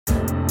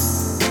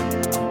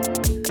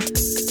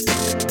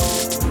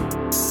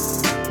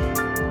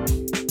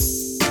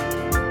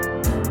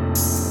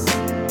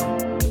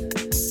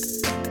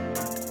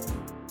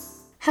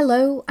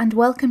Hello and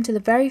welcome to the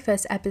very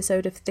first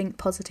episode of Think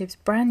Positive's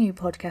brand new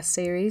podcast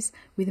series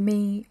with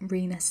me,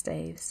 Rena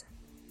Staves.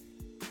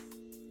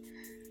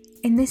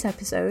 In this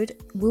episode,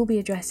 we'll be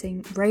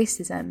addressing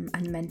racism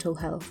and mental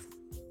health.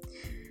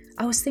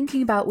 I was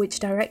thinking about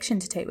which direction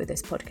to take with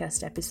this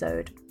podcast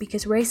episode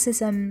because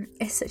racism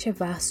is such a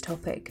vast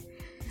topic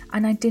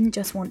and I didn't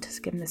just want to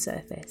skim the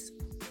surface.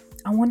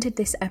 I wanted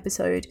this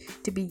episode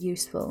to be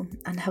useful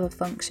and have a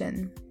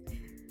function.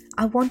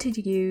 I wanted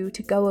you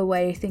to go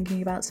away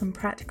thinking about some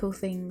practical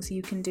things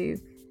you can do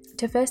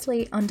to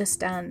firstly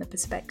understand the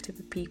perspective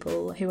of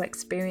people who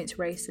experience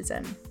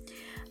racism,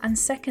 and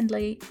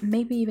secondly,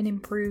 maybe even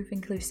improve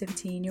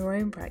inclusivity in your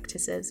own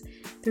practices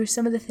through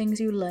some of the things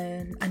you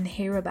learn and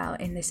hear about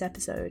in this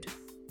episode.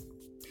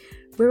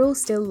 We're all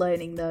still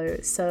learning though,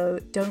 so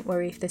don't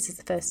worry if this is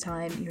the first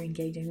time you're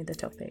engaging with the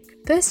topic.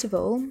 First of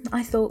all,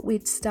 I thought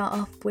we'd start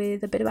off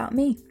with a bit about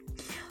me,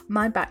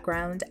 my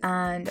background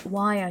and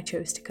why I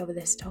chose to cover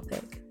this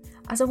topic.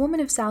 As a woman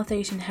of South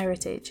Asian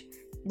heritage,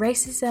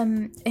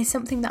 racism is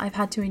something that I've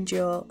had to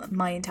endure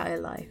my entire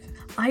life.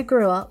 I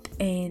grew up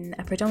in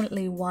a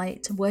predominantly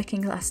white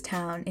working class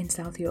town in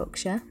South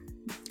Yorkshire,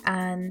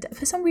 and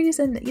for some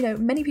reason,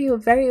 many people are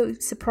very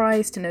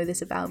surprised to know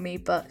this about me,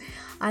 but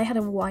I had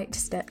a white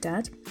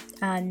stepdad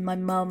and my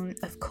mum,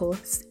 of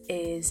course,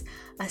 is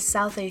a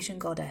South Asian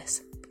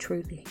goddess.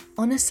 Truly.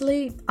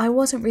 Honestly, I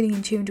wasn't really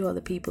in tune to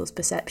other people's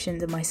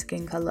perceptions of my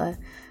skin colour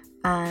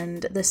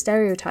and the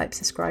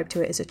stereotypes ascribed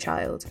to it as a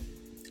child.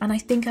 And I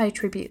think I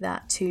attribute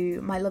that to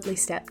my lovely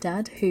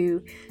stepdad,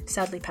 who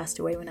sadly passed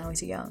away when I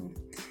was young,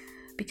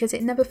 because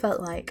it never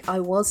felt like I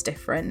was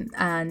different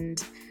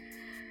and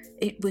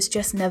it was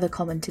just never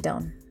commented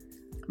on.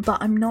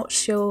 But I'm not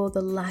sure the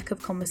lack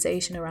of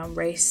conversation around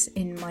race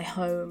in my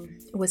home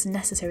was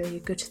necessarily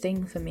a good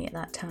thing for me at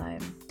that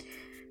time,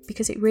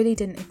 because it really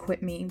didn't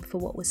equip me for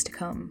what was to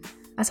come.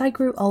 As I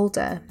grew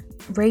older,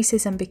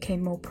 racism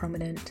became more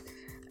prominent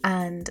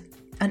and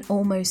an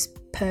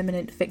almost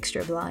permanent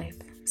fixture of life,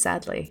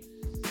 sadly.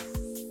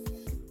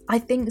 I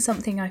think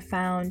something I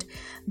found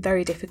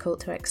very difficult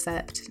to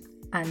accept,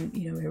 and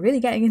we're really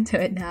getting into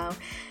it now,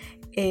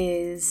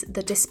 is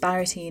the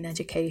disparity in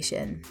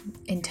education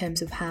in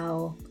terms of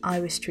how I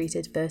was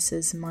treated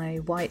versus my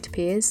white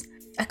peers.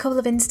 A couple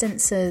of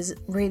instances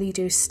really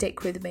do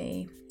stick with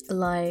me.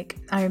 Like,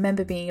 I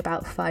remember being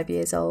about 5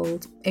 years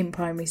old in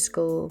primary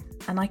school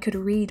and I could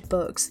read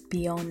books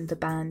beyond the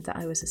band that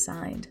I was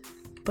assigned,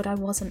 but I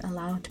wasn't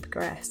allowed to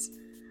progress.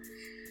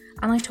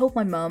 And I told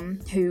my mum,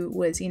 who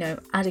was,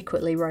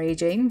 adequately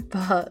raging,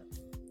 but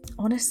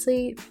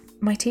honestly,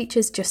 my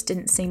teachers just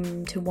didn't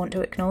seem to want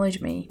to acknowledge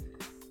me,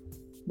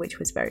 which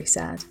was very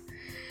sad.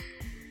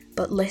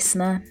 But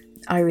listener,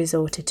 I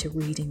resorted to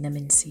reading them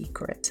in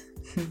secret.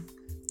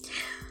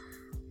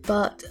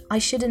 But I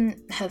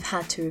shouldn't have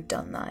had to have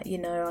done that.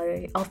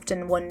 I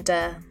often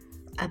wonder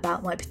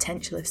about my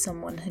potential if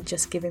someone had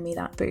just given me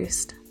that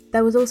boost.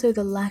 There was also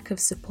the lack of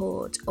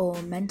support or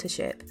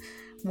mentorship,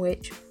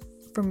 which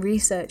from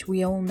research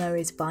we all know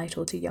is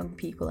vital to young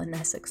people and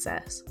their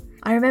success.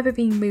 I remember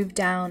being moved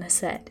down a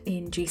set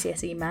in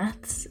GCSE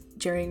maths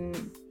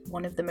during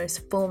one of the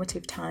most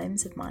formative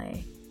times of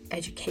my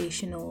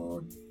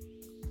educational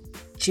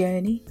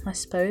journey, I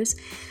suppose,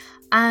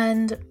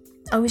 and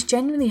I was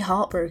genuinely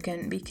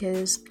heartbroken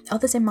because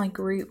others in my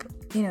group,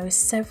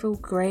 several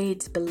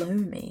grades below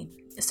me.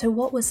 So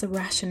what was the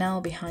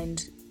rationale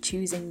behind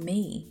choosing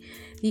me,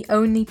 the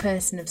only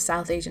person of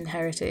South Asian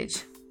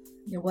heritage?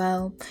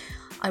 Well,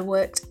 I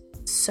worked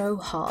so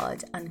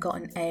hard and got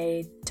an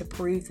A to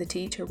prove the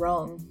teacher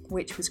wrong,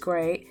 which was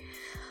great.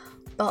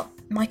 But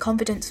my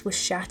confidence was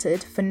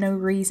shattered for no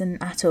reason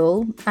at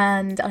all,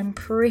 and I'm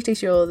pretty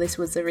sure this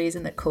was the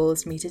reason that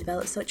caused me to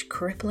develop such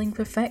crippling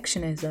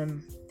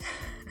perfectionism.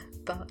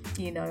 But,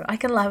 I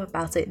can laugh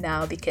about it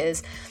now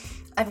because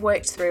I've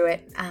worked through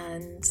it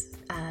and,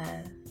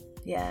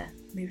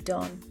 moved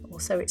on. Or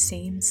so it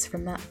seems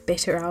from that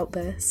bitter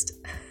outburst.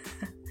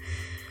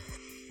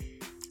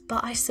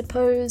 But I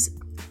suppose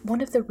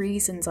one of the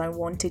reasons I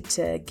wanted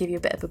to give you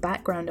a bit of a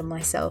background on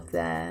myself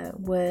there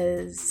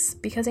was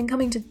because in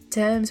coming to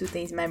terms with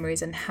these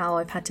memories and how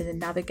I've had to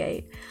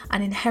navigate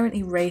an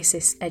inherently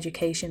racist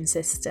education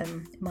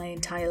system my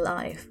entire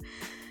life,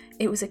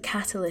 it was a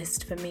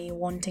catalyst for me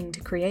wanting to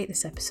create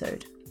this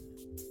episode.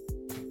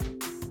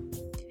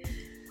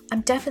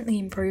 I'm definitely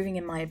improving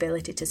in my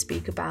ability to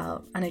speak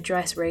about and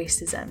address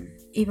racism,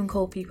 even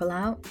call people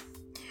out.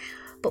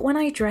 But when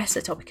I address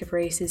the topic of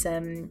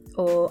racism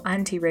or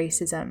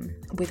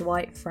anti-racism with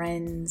white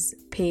friends,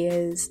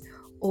 peers,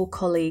 or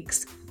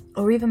colleagues,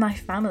 or even my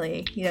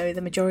family,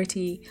 the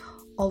majority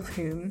of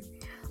whom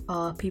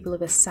are people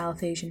of a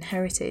South Asian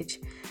heritage,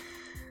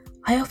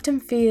 I often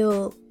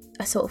feel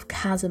a sort of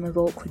chasm of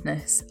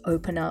awkwardness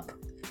open up,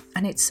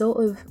 and it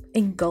sort of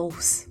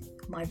engulfs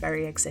my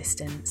very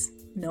existence.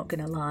 Not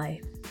gonna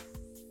lie.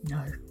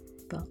 No,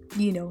 but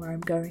you know where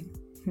I'm going.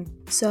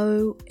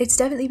 So it's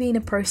definitely been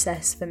a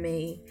process for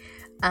me,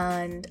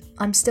 and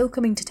I'm still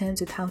coming to terms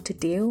with how to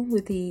deal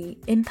with the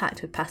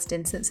impact of past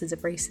instances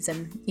of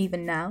racism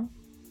even now.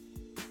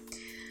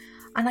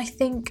 And I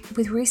think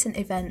with recent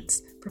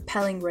events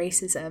propelling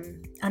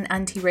racism and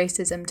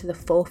anti-racism to the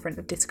forefront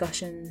of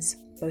discussions,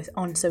 both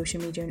on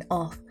social media and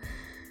off,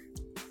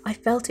 I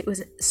felt it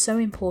was so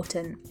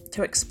important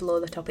to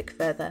explore the topic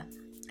further,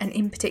 and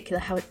in particular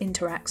how it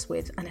interacts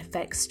with and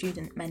affects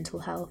student mental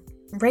health.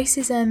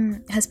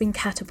 Racism has been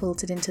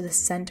catapulted into the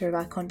centre of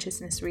our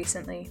consciousness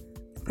recently,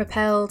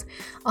 propelled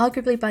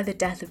arguably by the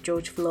death of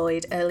George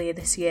Floyd earlier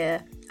this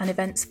year and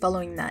events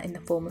following that in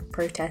the form of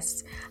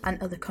protests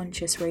and other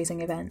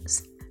conscious-raising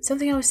events.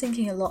 Something I was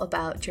thinking a lot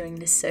about during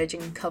this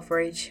surging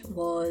coverage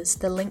was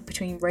the link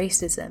between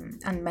racism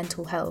and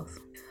mental health.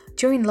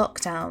 During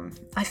lockdown,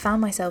 I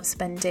found myself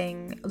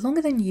spending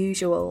longer than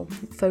usual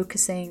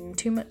focusing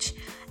too much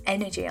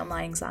energy on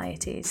my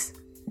anxieties.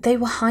 They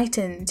were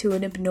heightened to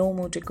an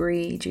abnormal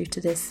degree due to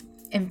this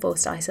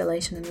enforced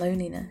isolation and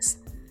loneliness.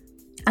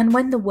 And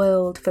when the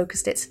world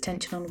focused its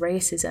attention on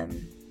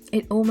racism,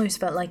 it almost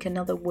felt like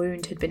another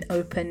wound had been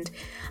opened,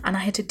 and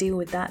I had to deal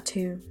with that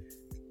too.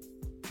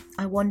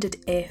 I wondered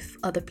if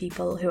other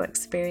people who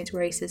experience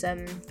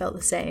racism felt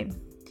the same,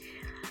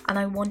 and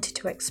I wanted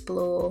to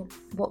explore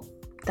what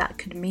that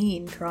could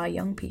mean for our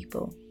young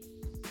people.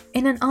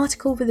 In an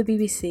article for the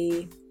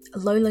BBC,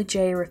 Lola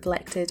J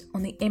reflected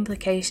on the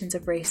implications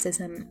of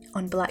racism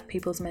on Black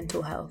people's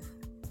mental health.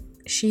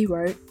 She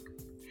wrote,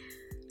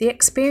 "The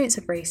experience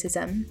of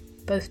racism,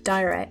 both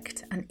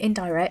direct and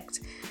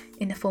indirect,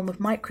 in the form of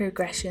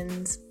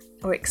microaggressions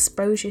or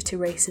exposure to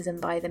racism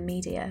by the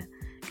media,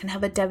 can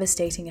have a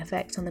devastating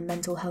effect on the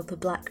mental health of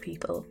Black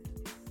people.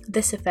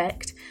 This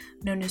effect,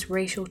 known as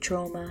racial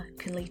trauma,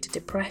 can lead to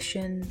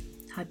depression,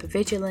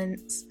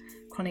 hypervigilance,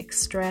 chronic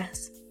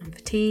stress and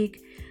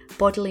fatigue,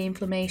 bodily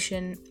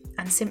inflammation,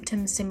 and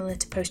symptoms similar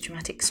to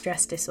post-traumatic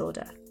stress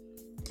disorder."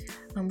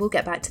 And we'll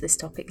get back to this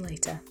topic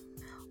later.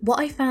 What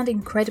I found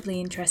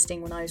incredibly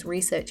interesting when I was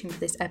researching for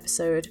this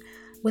episode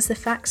was the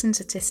facts and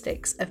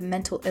statistics of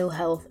mental ill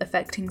health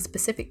affecting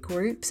specific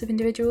groups of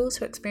individuals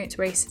who experience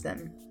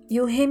racism.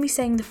 You'll hear me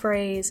saying the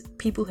phrase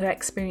people who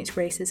experience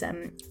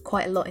racism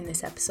quite a lot in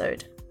this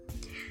episode.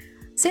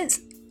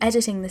 Since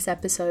editing this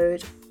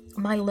episode,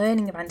 my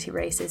learning of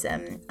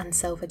anti-racism and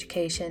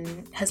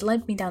self-education has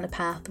led me down a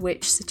path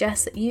which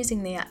suggests that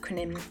using the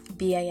acronym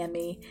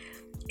BAME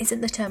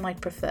isn't the term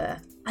I'd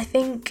prefer. I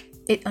think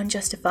it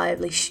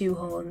unjustifiably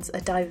shoehorns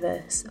a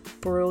diverse,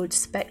 broad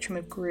spectrum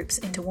of groups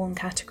into one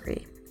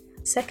category.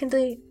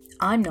 Secondly,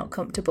 I'm not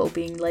comfortable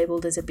being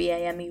labelled as a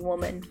BAME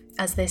woman,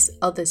 as this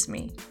others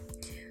me.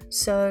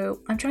 So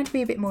I'm trying to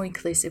be a bit more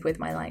inclusive with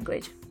my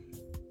language.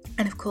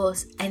 And of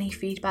course, any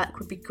feedback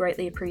would be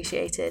greatly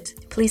appreciated.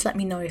 Please let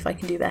me know if I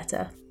can do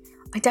better.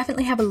 I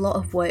definitely have a lot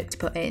of work to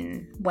put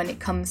in when it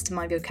comes to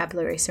my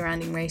vocabulary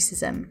surrounding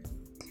racism.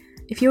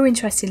 If you're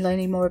interested in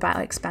learning more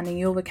about expanding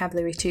your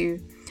vocabulary too,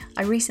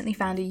 I recently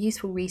found a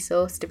useful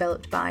resource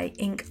developed by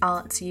Ink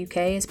Arts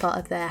UK as part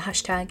of their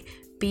hashtag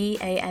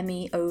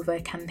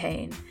 #BAMEover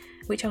campaign,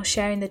 which I'll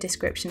share in the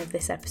description of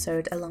this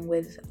episode along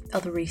with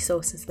other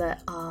resources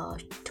that are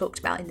talked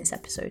about in this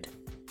episode.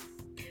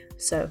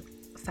 So,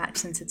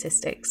 facts and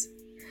statistics.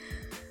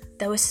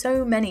 There were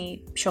so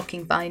many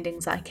shocking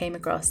findings that I came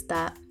across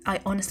that I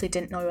honestly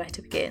didn't know where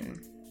to begin,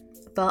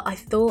 but I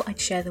thought I'd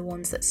share the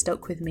ones that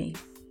stuck with me.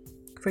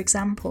 For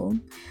example,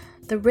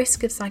 the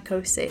risk of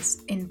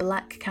psychosis in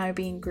Black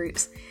Caribbean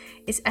groups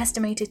is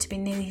estimated to be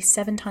nearly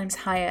 7 times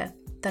higher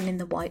than in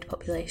the white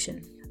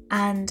population.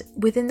 And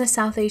within the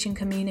South Asian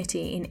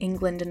community in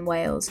England and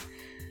Wales,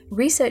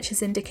 research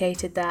has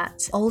indicated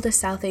that older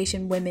South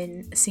Asian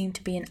women seem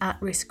to be an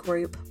at-risk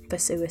group for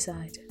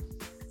suicide.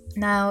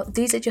 Now,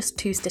 these are just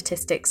 2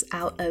 statistics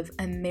out of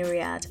a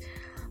myriad,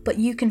 but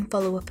you can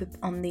follow up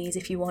on these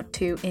if you want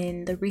to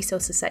in the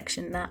resources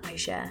section that I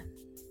share.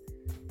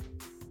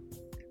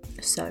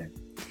 So,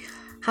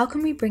 how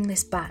can we bring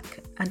this back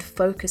and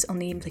focus on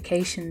the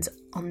implications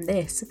on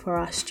this for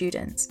our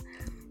students?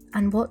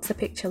 And what's the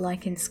picture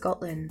like in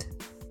Scotland?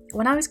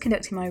 When I was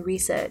conducting my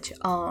research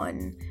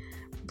on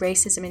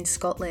racism in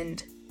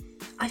Scotland,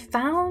 I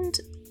found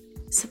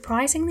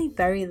surprisingly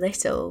very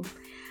little,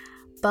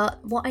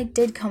 but what I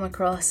did come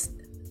across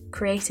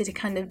created a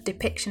kind of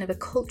depiction of a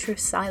culture of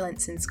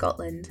silence in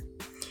Scotland.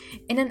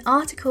 In an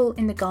article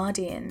in The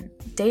Guardian,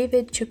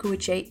 David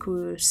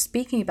Chukwuchekwu,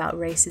 speaking about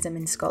racism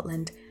in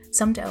Scotland,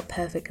 summed it up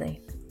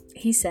perfectly.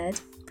 He said,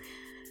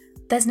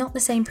 "There's not the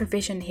same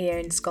provision here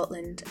in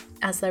Scotland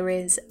as there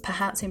is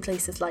perhaps in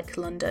places like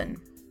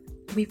London.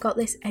 We've got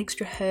this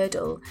extra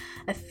hurdle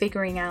of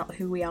figuring out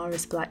who we are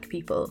as Black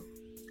people.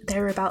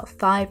 There are about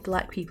 5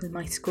 Black people in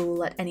my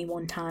school at any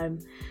one time.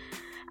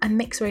 A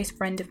mixed race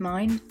friend of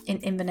mine in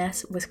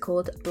Inverness was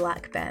called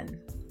Black Ben.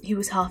 He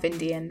was half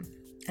Indian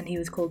and he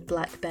was called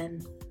Black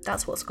Ben.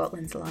 That's what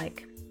Scotland's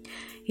like."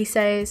 He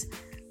says,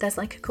 "There's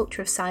like a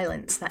culture of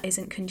silence that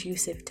isn't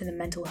conducive to the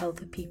mental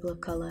health of people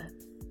of colour."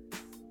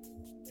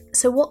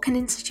 So what can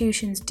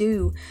institutions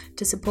do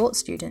to support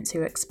students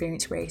who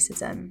experience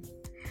racism?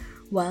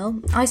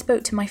 Well, I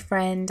spoke to my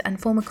friend and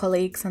former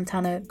colleague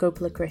Santana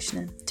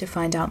Gopalakrishnan to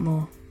find out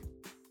more.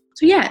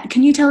 So yeah,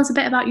 can you tell us a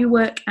bit about your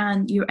work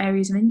and your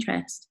areas of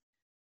interest?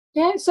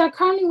 Yeah, so I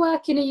currently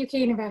work in a UK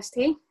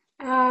university.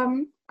 A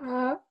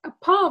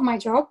part of my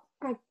job,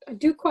 I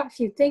do quite a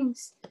few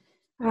things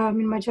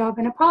in my job,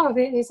 and a part of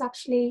it is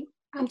actually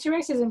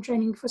anti-racism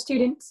training for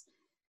students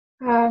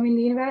in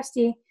the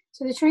university.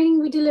 So the training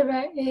we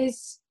deliver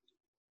is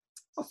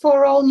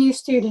for all new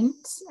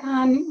students,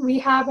 and we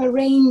have a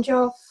range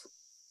of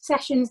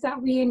sessions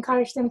that we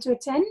encourage them to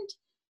attend.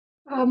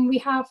 We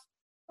have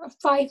a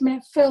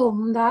 5-minute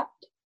film that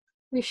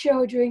we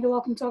show during the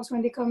welcome talks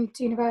when they come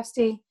to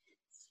university,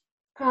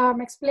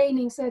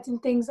 explaining certain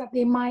things that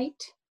they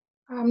might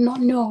not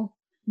know.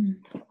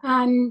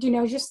 And,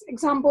 just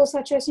examples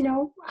such as,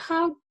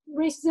 how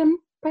racism,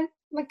 but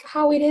like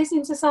how it is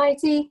in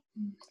society.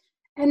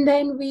 And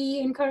then we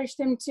encourage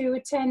them to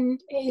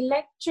attend a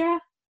lecture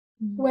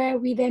where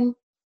we then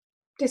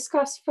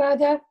discuss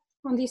further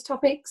on these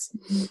topics.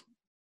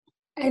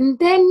 And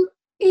then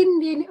in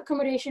the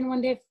accommodation,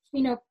 when they've,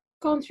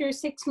 gone through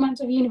 6 months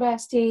of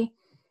university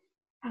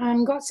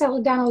and got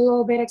settled down a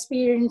little bit,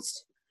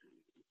 experienced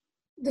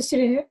the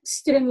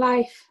student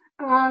life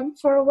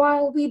for a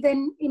while, we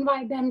then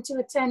invite them to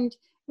attend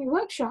a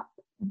workshop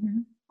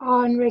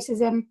on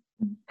racism.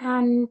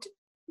 And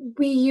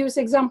we use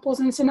examples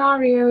and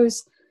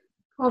scenarios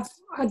of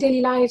our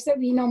daily lives that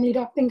we normally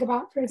don't think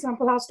about. For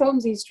example, how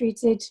Stormzy is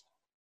treated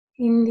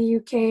in the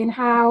UK and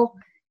how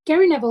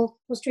Gary Neville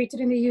was treated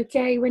in the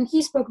UK when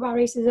he spoke about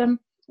racism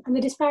and the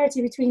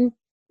disparity between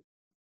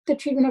the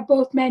treatment of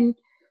both men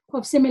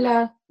of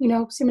similar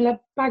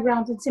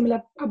backgrounds and similar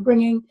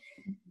upbringing.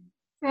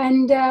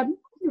 And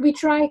we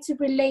try to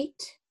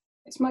relate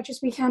as much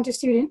as we can to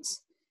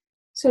students.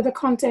 So the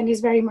content is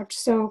very much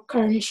so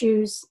current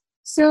issues.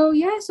 So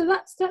yeah, so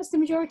that's the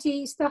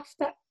majority stuff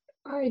that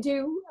I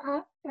do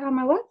at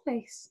my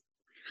workplace.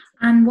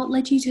 And what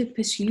led you to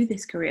pursue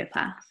this career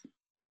path?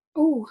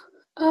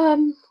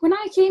 When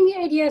I came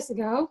here 8 years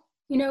ago,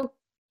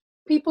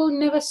 people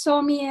never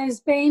saw me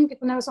as BAME.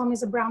 People never saw me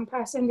as a brown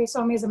person. They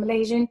saw me as a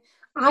Malaysian.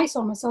 I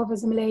saw myself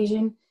as a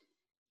Malaysian.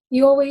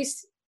 You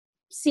always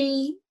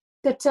see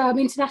the term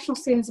international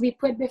students be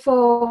put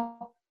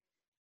before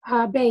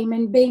BAME,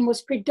 and BAME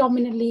was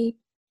predominantly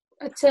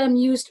a term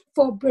used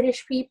for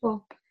British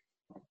people.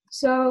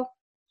 So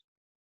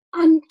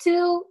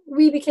until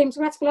we became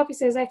sabbatical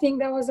officers, I think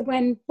that was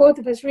when both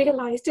of us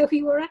realized that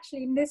we were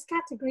actually in this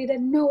category that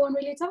no one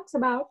really talks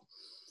about.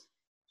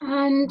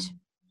 And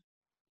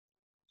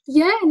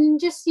yeah, and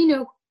just,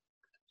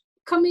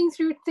 coming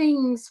through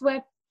things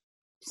where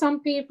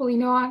some people,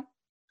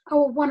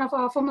 one of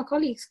our former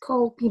colleagues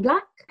called me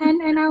black,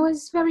 and I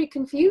was very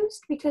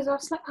confused because I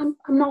was like, I'm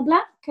not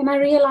black. And I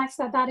realized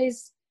that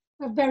is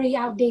a very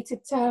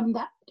outdated term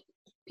that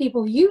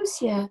people use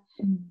here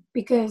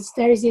because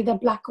there is either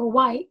black or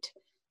white.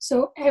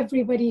 So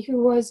everybody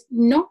who was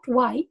not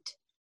white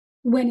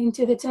went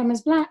into the term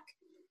as black.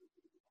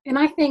 And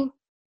I think,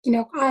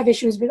 I have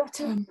issues with that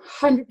term,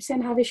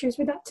 100% have issues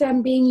with that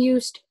term being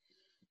used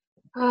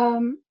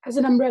as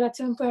an umbrella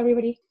term for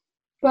everybody.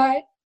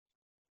 But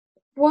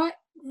what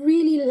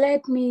really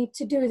led me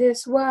to do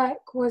this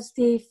work was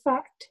the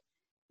fact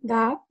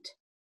that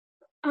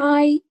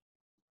I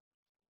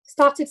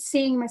started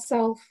seeing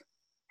myself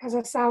as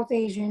a South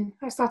Asian.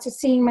 I started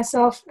seeing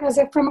myself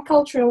from a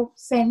cultural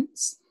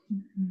sense.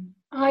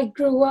 I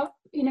grew up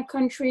in a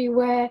country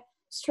where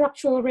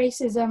structural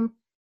racism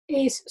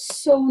is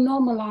so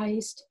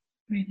normalized.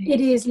 Really? It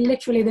is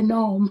literally the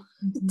norm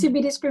to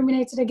be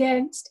discriminated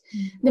against.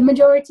 The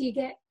majority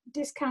get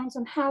discounts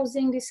on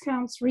housing,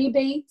 discounts,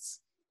 rebates,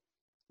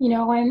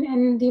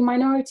 and the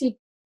minority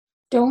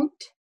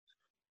don't.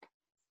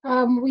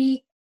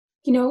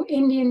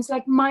 Indians,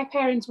 like my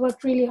parents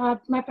worked really hard.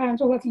 My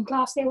parents were working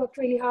class. They worked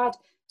really hard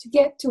to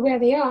get to where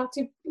they are,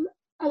 to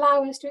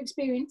allow us to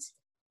experience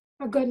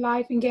a good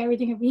life and get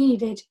everything that we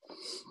needed,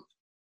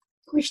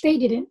 which they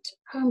didn't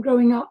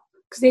growing up,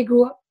 because they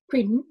grew up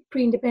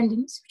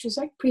pre-independence, which was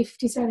like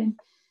pre-57,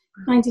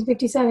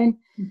 1957.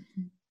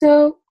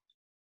 So,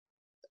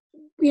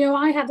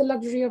 I had the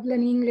luxury of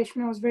learning English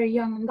when I was very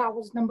young, and that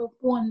was number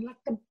one.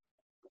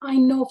 I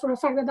know for a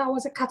fact that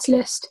was a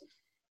catalyst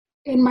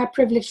in my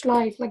privileged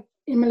life, like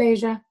in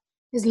Malaysia,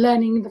 is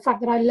learning the fact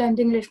that I learned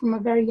English from a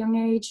very young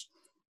age,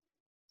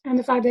 and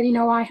the fact that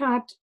I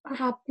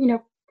had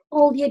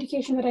all the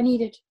education that I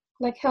needed,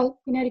 like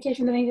help in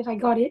education that I needed, I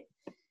got it.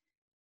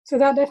 So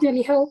that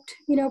definitely helped,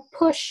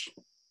 push,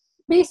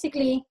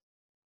 basically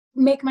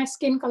make my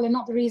skin color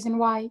not the reason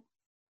why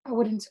I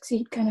wouldn't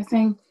succeed, kind of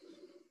thing.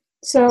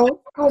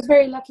 So I was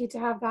very lucky to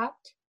have that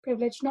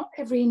privilege. Not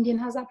every Indian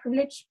has that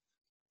privilege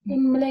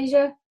in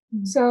Malaysia.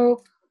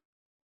 So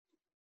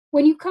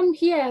when you come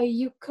here,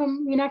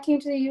 I came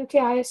to the UK,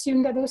 I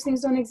assumed that those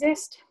things don't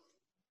exist.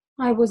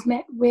 I was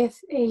met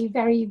with a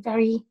very,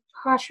 very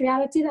harsh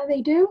reality that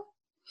they do.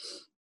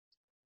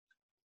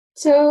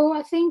 So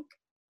I think,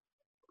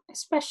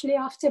 especially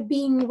after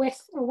being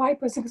with a white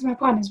person, because my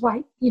partner's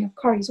white,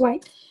 Corey's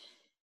white,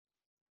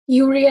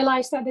 you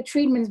realize that the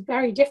treatment is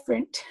very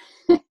different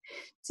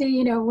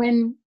to,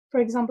 when, for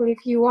example,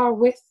 if you are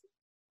with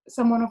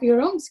someone of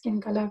your own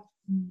skin color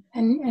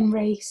and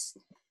race.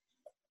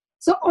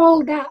 So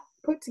all that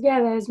put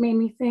together has made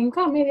me think,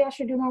 oh, maybe I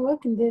should do more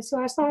work in this.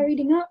 So I started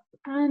reading up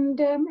and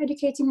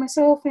educating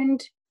myself,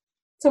 and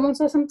someone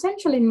saw some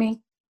potential in me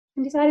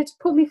and decided to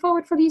put me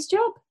forward for this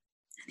job.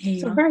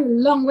 So a very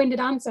long-winded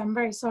answer. I'm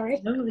very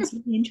sorry. No, it's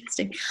really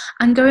interesting.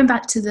 And going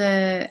back to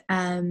the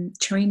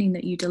training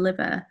that you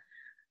deliver,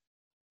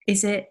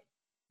 is it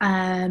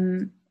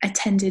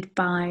attended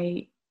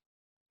by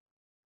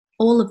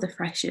all of the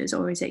freshers,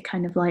 or is it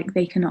kind of like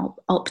they can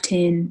opt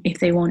in if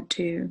they want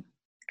to,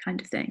 kind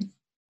of thing?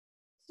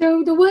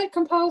 So the word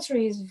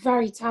compulsory is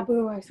very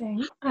taboo, I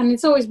think, and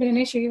it's always been an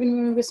issue. Even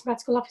when we were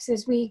sabbatical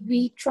officers,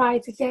 we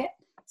tried to get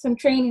some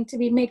training to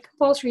be made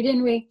compulsory,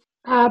 didn't we?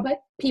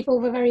 But people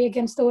were very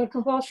against the word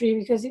compulsory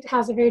because it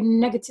has a very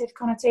negative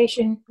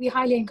connotation. We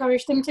highly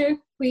encouraged them to.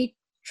 We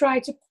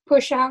tried to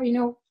push out,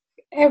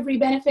 every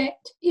benefit.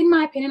 In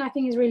my opinion, I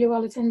think is really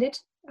well attended.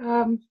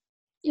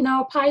 In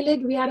our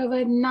pilot, we had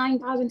over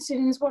 9,000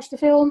 students watch the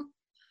film,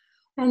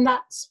 and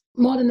that's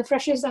more than the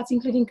freshers. That's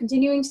including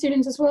continuing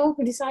students as well.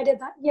 We decided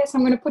that, yes,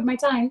 I'm going to put my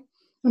time.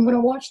 I'm going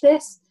to watch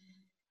this.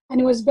 And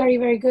it was very,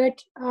 very good.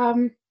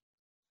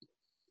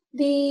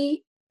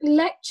 The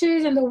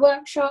lectures and the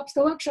workshops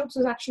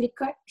was actually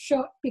cut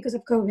short because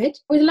of COVID.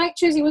 With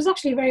lectures, it was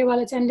actually very well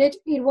attended.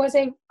 It was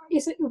an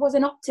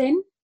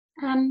opt-in,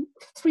 and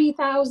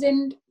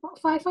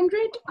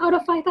 3,500 out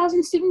of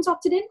 5,000 students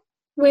opted in,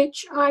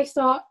 which I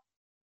thought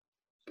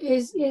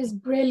is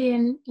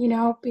brilliant,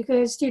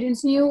 because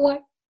students knew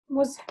what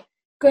was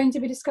going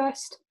to be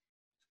discussed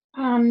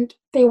and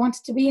they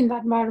wanted to be in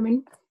that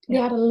environment. They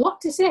had a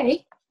lot to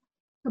say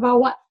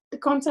about what the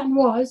content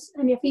was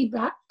and their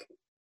feedback,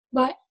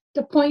 but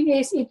the point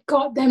is it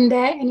got them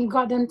there and it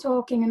got them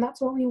talking, and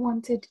that's what we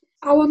wanted.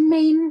 Our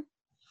main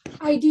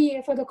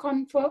idea for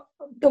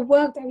the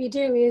work that we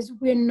do is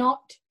we're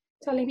not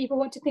telling people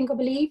what to think or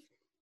believe.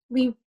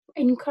 We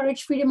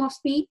encourage freedom of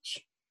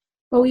speech,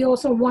 but we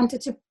also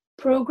wanted to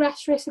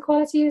progress race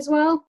equality as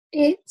well.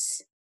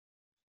 It's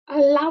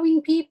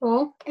allowing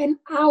people an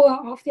hour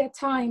of their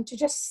time to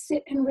just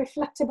sit and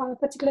reflect about a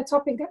particular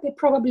topic that they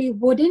probably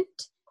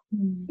wouldn't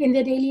in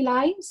their daily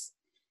lives.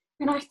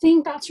 And I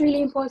think that's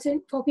really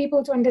important for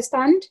people to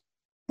understand,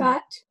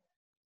 that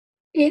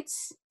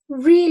it's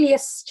really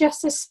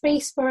just a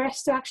space for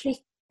us to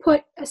actually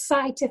put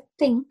aside to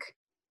think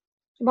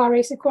about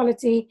race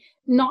equality,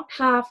 not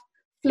have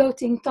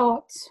floating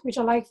thoughts, which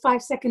are like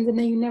 5 seconds and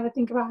then you never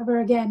think about ever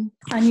again.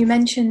 And you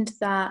mentioned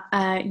that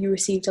you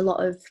received a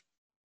lot of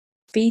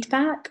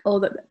feedback, or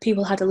that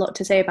people had a lot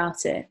to say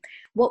about it.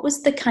 What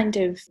was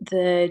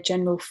the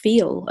general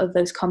feel of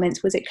those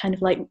comments? Was it kind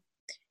of like,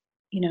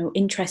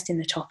 interest in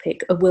the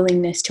topic, a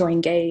willingness to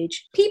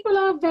engage? People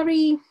are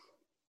very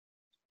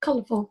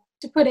colourful,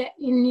 to put it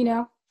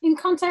in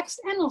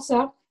context and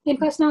also in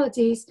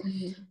personalities.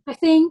 Mm-hmm. I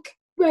think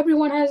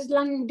everyone has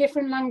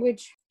different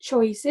language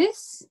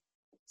choices.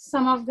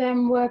 Some of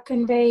them were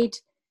conveyed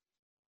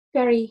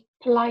very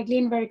politely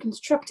and very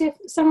constructive.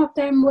 Some of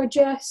them were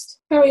just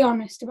very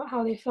honest about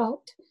how they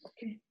felt.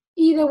 Okay.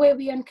 Either way,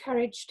 we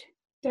encouraged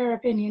their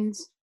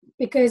opinions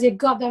because it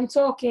got them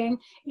talking.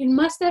 It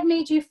must have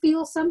made you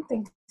feel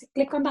something to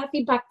click on that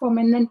feedback form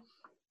and then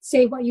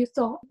say what you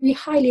thought. We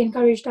highly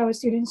encouraged our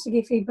students to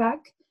give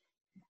feedback.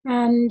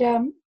 And I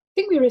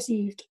think we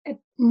received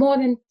more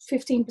than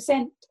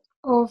 15%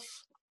 of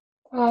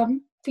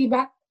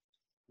feedback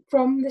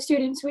from the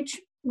students,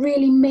 which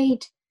really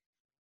made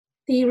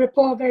the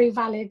report very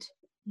valid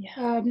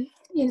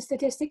in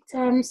statistic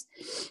terms.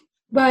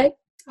 But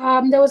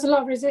there was a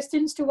lot of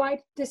resistance to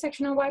the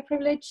section on white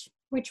privilege,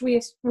 which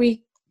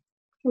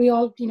we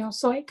all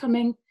saw it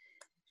coming.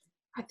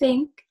 I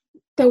think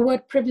the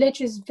word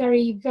privilege is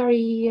very,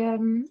 very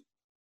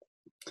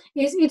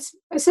it's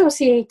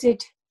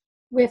associated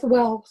with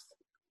wealth.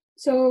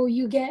 So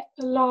you get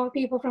a lot of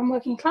people from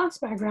working class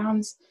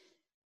backgrounds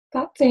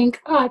that think,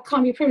 I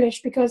can't be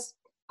privileged because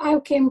I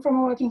came from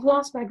a working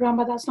class background,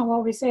 but that's not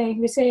what we're saying.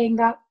 We're saying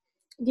that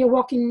you're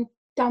walking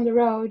down the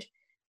road,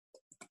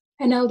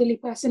 an elderly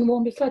person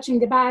won't be clutching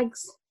the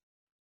bags,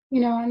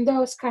 and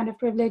those kind of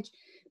privilege.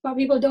 But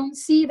people don't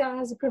see that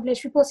as a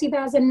privilege. People see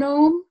that as a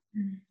norm.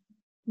 Mm.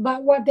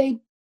 But what they,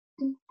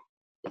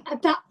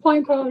 at that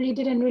point, probably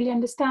didn't really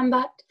understand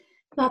that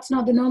that's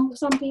not the norm for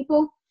some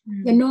people.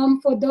 Mm. The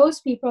norm for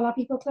those people are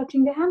people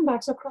clutching their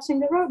handbags or crossing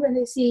the road when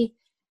they see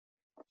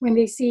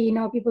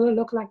people who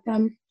look like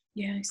them.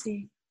 Yeah, I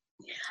see.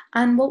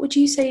 And what would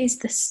you say is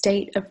the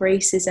state of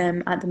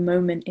racism at the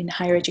moment in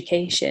higher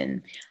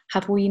education?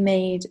 Have we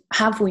made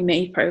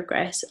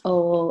progress,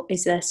 or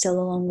is there still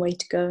a long way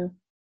to go?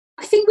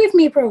 I think we've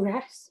made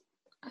progress.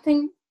 I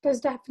think there's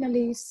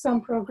definitely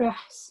some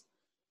progress.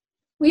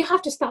 We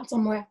have to start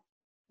somewhere,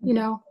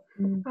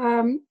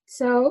 Mm.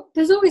 So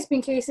there's always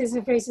been cases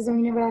of racism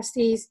in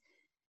universities.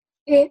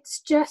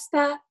 It's just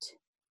that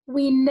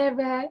we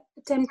never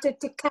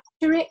attempted to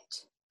capture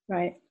it.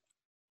 Right.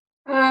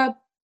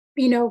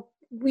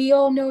 We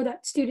all know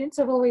that students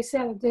have always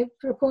said that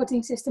the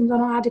reporting systems are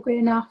not adequate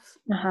enough.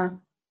 Uh-huh.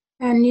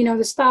 And,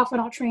 the staff are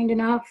not trained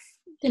enough.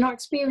 They're not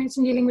experienced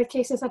in dealing with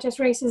cases such as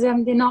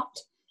racism. They're not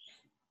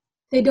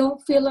they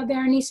don't feel that there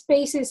are any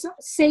spaces,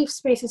 safe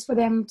spaces for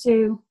them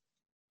to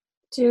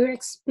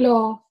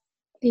explore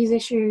these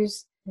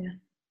issues. Yeah.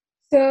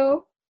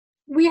 So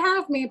we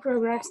have made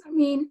progress. I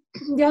mean,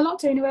 there are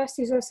lots of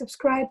universities who are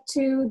subscribed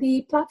to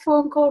the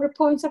platform called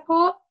Report and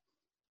Support,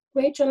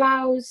 which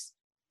allows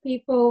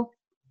people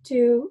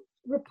to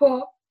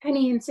report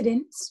any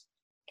incidents,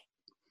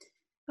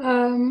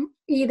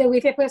 either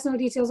with their personal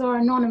details or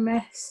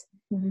anonymous.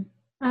 Mm-hmm.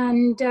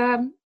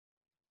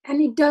 And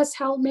it does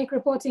help make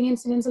reporting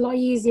incidents a lot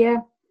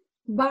easier.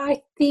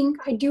 But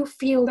I do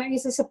feel that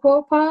is a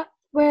support part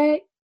where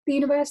the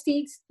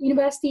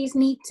universities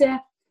need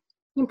to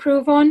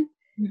improve on.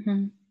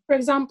 Mm-hmm. For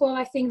example,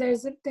 I think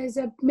there's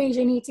a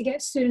major need to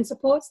get student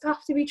support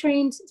staff to be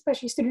trained,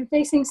 especially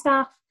student-facing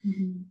staff.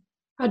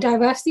 Mm-hmm.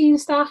 Diversity in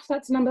staff,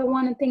 that's number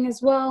one thing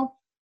as well.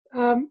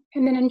 And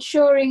then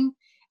ensuring,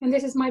 and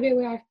this is my bit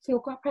where I feel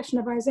quite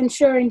passionate about, is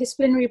ensuring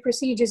disciplinary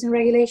procedures and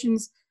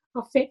regulations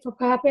are fit for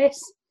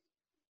purpose.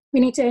 We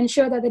need to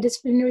ensure that the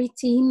disciplinary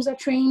teams are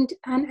trained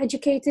and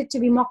educated to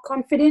be more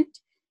confident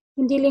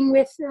in dealing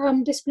with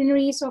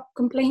disciplinaries or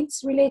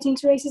complaints relating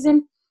to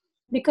racism.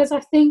 Because I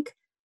think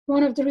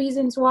one of the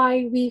reasons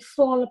why we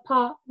fall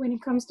apart when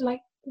it comes to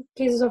like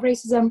cases of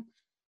racism,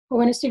 or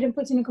when a student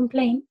puts in a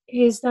complaint,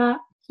 is that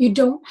you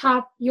don't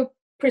have, your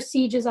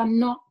procedures are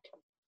not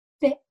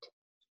fit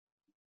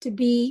to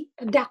be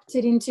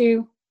adapted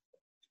into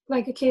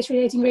like a case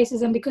relating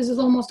racism, because there's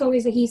almost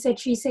always a he said,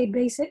 she said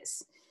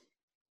basis.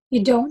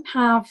 You don't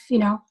have,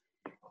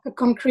 a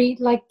concrete,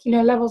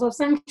 levels of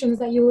sanctions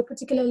that you would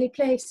particularly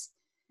place.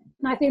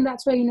 And I think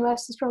that's where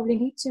universities probably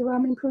need to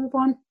improve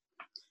on.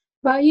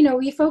 But,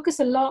 we focus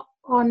a lot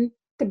on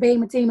the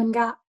BAME attainment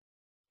gap.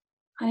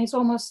 And it's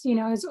almost,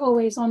 it's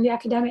always on the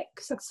academic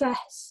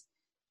success,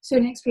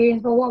 student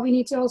experience. But what we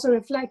need to also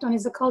reflect on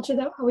is the culture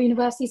that our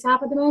universities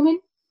have at the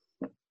moment.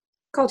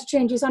 Culture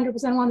change is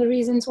 100% one of the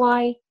reasons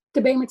why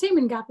the BAME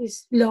attainment gap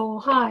is low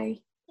or high.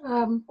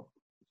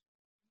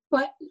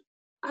 But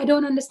I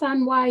don't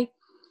understand why,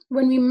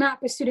 when we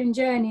map a student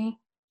journey,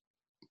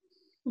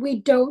 we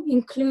don't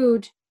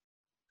include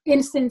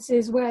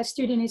instances where a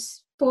student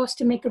is forced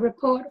to make a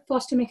report,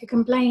 forced to make a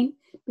complaint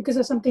because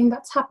of something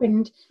that's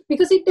happened.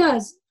 Because it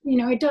does,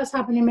 it does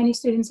happen in many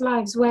students'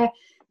 lives, where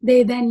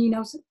they then,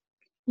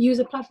 use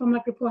a platform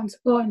like Report and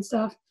Support and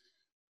stuff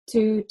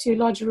to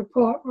lodge a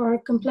report or a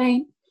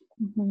complaint.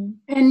 Mm-hmm.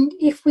 And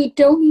if we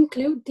don't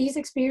include these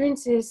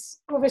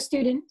experiences of a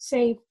student,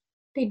 say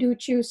they do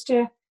choose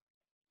to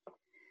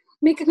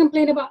make a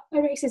complaint about a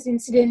racist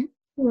incident,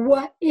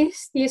 what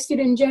is the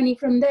student journey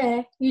from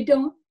there? You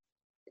don't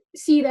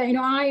see that.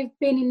 I've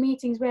been in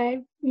meetings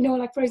where,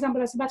 like for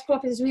example, as sabbatical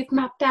officers, we've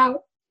mapped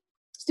out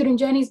student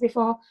journeys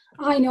before.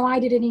 I know I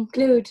didn't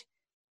include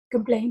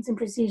complaints and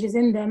procedures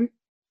in them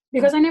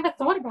because I never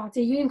thought about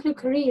it. You include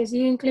careers,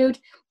 you include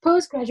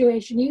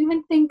post-graduation, you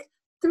even think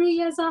 3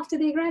 years after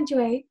they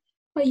graduate,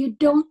 but you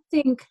don't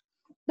think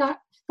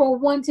that for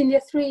once in their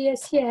 3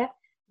 years here,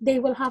 they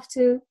will have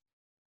to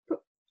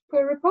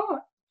put a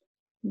report.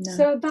 No.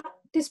 So that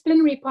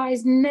disciplinary part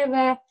is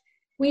never,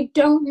 we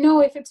don't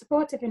know if it's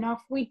supportive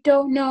enough. We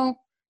don't know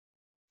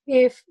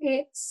if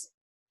it's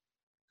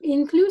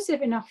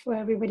inclusive enough for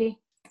everybody.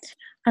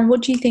 And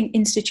what do you think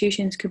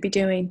institutions could be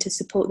doing to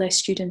support their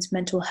students'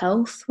 mental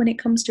health when it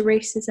comes to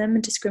racism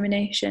and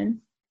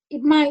discrimination?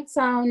 It might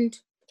sound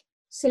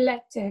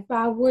selective, but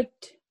I would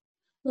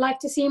like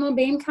to see more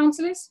BAME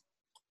counsellors.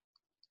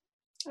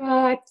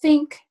 I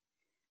think,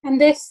 and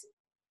this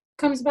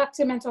comes back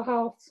to mental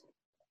health,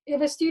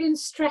 if a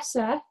student's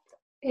stressor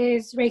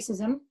is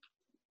racism,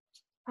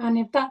 and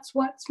if that's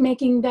what's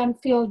making them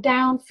feel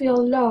down,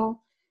 feel low,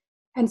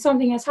 and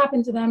something has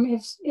happened to them,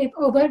 if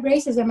overt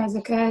racism has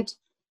occurred,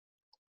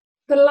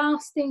 the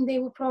last thing they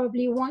would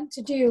probably want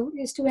to do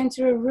is to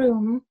enter a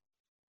room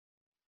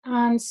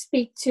and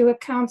speak to a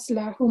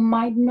counsellor who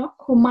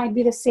might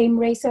be the same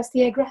race as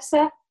the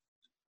aggressor.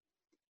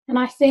 And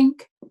I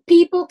think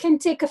people can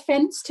take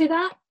offense to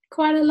that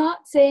quite a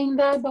lot, saying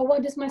that, but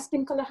what does my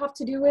skin color have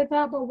to do with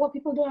that? But what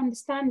people don't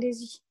understand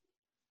is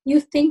you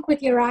think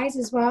with your eyes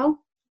as well.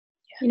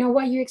 Yeah.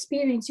 What you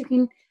experience, you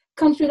can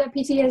come through that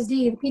PTSD.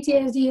 The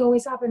PTSD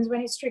always happens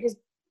when it's triggered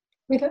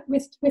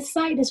with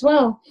sight as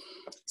well.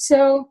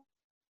 So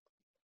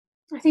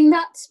I think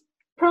that's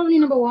probably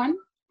number one,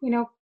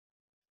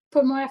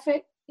 put more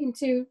effort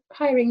into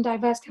hiring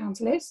diverse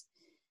counsellors.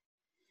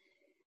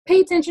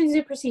 Pay attention to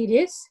the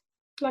procedures.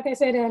 Like I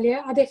said earlier,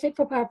 are they fit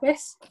for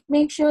purpose?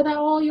 Make sure that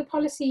all your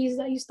policies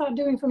that you start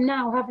doing from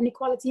now have an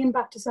equality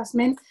impact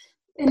assessment.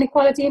 An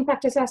equality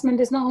impact assessment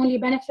does not only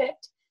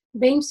benefit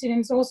BAME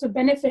students, also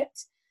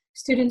benefits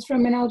students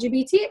from an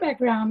LGBT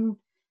background,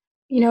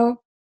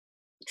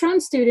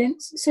 trans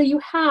students. So you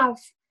have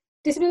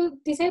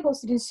disabled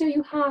students. So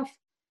you have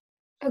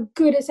a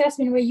good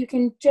assessment where you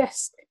can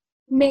just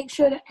make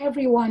sure that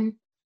everyone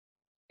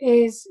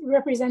is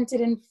represented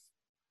and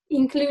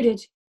included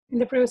in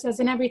the process,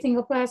 and every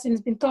single person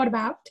has been thought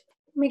about.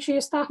 Make sure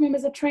your staff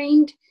members are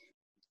trained.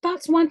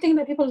 That's one thing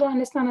that people don't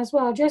understand as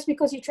well. Just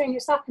because you train your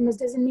staff members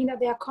doesn't mean that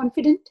they are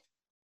confident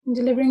in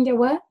delivering their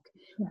work.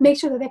 make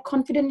sure that they're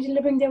confident in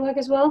delivering their work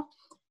as well.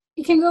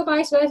 It can go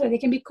vice versa. They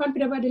can be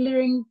confident about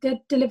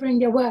delivering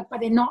their work,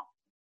 but they're not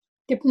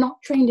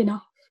trained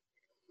enough.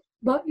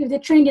 But if they're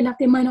trained enough,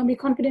 they might not be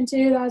confident to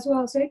do that as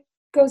well. So it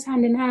goes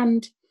hand in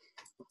hand.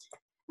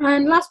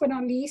 And last but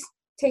not least,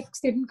 take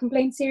student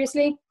complaints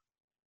seriously.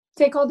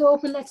 Take all the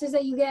open letters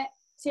that you get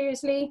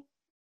seriously.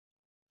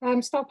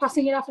 Stop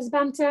passing it off as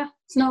banter.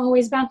 It's not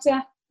always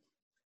banter.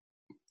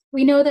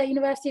 We know that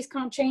universities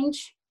can't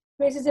change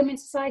racism in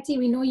society.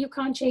 We know you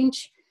can't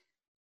change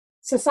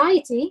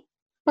society,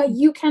 but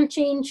you can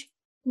change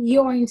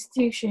your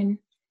institution.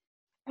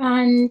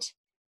 And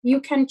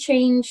you can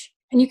change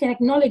and you can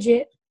acknowledge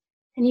it.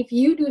 And if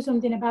you do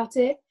something about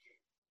it,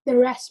 the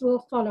rest will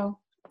follow.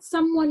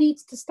 Someone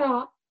needs to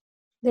start,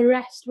 the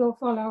rest will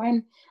follow.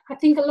 And I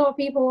think a lot of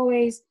people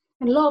always,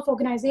 and a lot of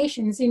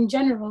organizations in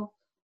general,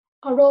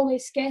 are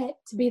always scared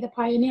to be the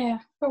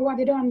pioneer. But what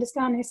they don't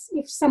understand is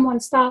if someone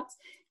starts,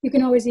 you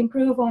can always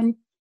improve on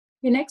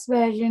your next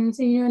versions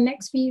and your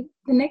the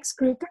next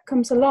group that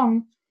comes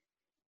along.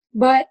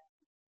 But,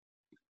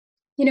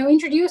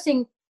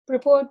 introducing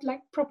proper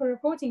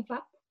reporting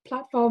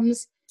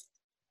platforms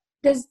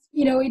does,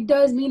 it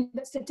does mean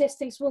that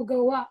statistics will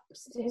go up,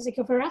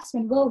 statistical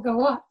harassment will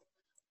go up.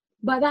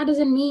 But that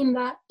doesn't mean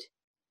that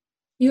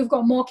you've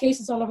got more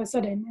cases all of a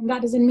sudden. And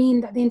that doesn't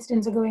mean that the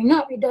incidents are going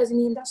up. It does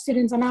mean that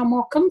students are now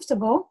more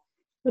comfortable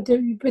with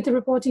the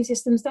reporting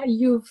systems that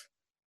you've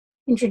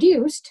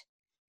introduced.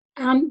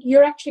 And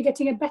you're actually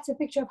getting a better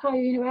picture of how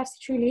your university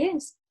truly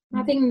is.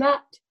 I think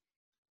that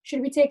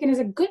should be taken as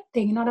a good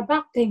thing, not a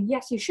bad thing.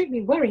 Yes, you should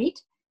be worried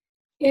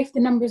if the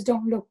numbers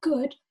don't look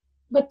good,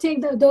 but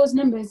take those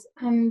numbers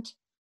and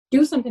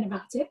do something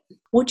about it.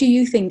 What do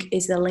you think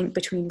is the link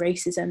between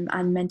racism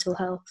and mental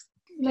health?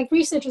 Like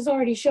research has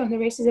already shown that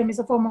racism is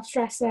a form of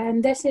stressor,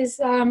 and this is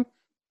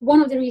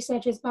one of the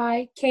researches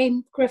by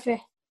Kane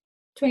Griffith,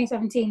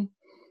 2017.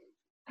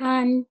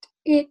 And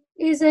it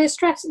is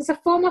it's a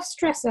form of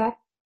stressor,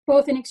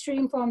 both in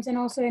extreme forms and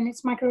also in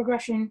its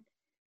microaggression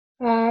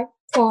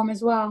form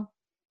as well.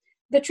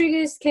 The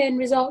triggers can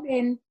result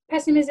in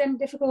pessimism,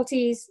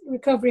 difficulties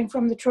recovering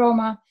from the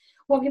trauma.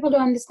 What people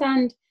don't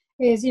understand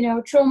is,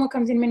 trauma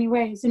comes in many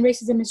ways, and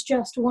racism is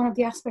just one of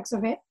the aspects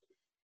of it.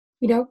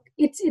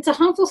 It's a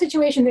harmful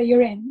situation that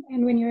you're in,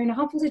 and when you're in a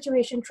harmful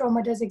situation,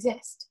 trauma does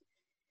exist.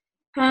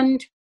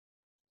 And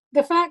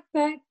the fact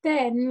that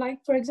then,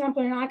 like, for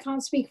example, and I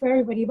can't speak for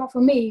everybody, but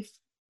for me,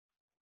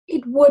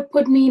 it would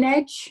put me in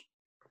edge.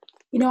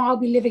 I'll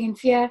be living in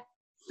fear.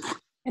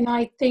 And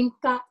I think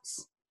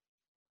that's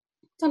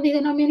something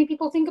that not many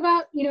people think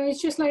about.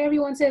 It's just like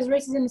everyone says,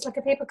 racism is like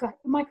a paper cut.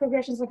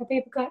 Microaggression is like a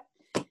paper cut.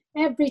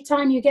 Every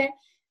time you get,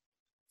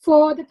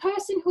 for the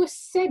person who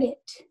said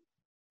it,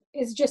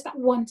 is just at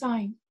one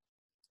time.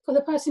 For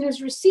the person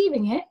who's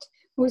receiving it,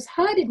 who's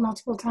heard it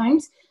multiple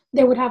times,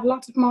 they would have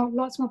lots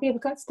more paper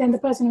cuts than the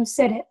person who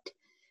said it.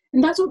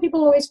 And that's what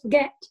people always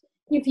forget.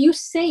 If you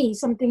say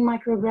something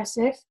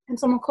microaggressive and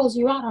someone calls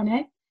you out on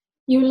it,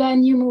 you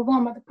learn, you move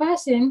on. But the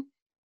person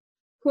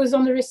who is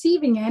on the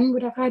receiving end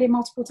would have heard it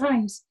multiple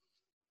times.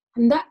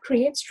 And that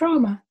creates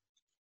trauma.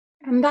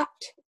 And that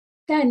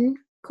then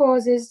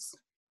causes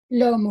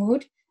low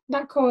mood,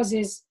 that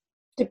causes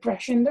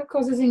depression, that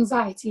causes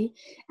anxiety.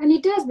 And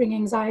it does bring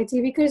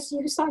anxiety because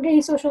you start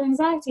getting social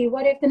anxiety.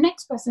 What if the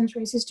next person's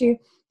racist you?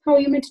 How are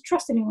you meant to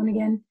trust anyone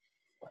again?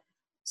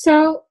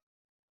 So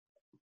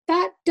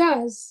that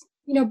does,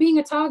 being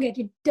a target,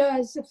 it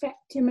does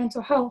affect your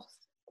mental health.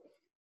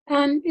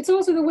 And it's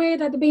also the way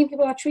that the BAME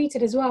people are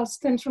treated as well,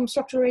 stems from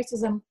structural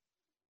racism.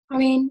 I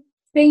mean,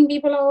 BAME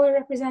people are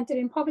overrepresented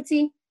in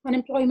poverty,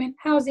 unemployment,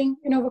 housing,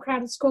 and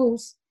overcrowded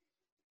schools.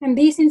 And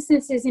these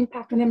instances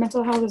impact on their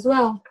mental health as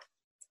well.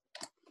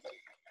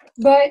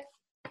 But,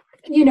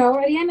 at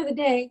the end of the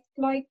day,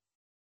 like,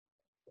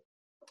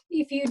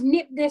 if you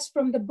nip this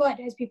from the bud,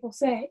 as people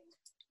say,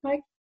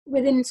 like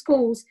within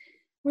schools,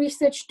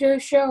 research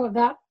does show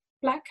that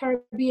Black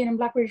Caribbean and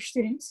Black British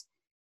students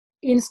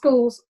in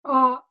schools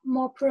are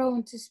more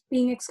prone to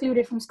being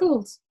excluded from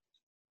schools.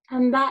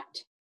 And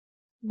that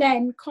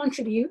then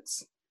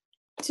contributes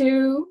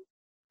to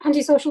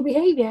antisocial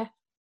behavior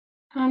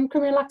and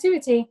criminal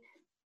activity.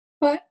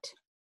 But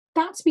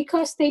that's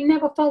because they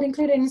never felt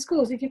included in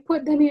schools. If you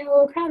put them in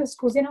overcrowded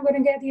schools, they're not going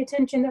to get the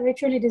attention that they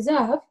truly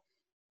deserve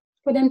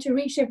for them to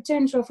reach their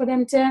potential, for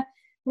them to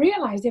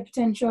realize their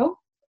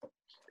potential.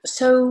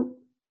 So,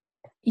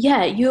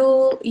 yeah,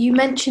 you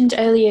mentioned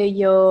earlier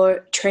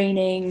your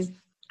training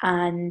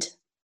and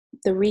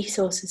the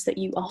resources that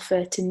you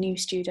offer to new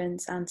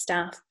students and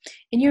staff.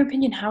 In your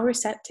opinion, how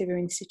receptive are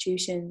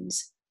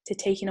institutions to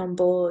taking on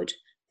board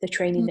the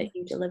training that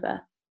you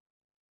deliver?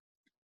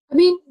 I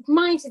mean,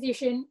 my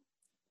institution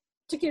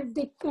took it,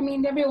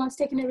 everyone's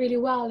taken it really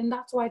well, and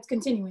that's why it's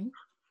continuing.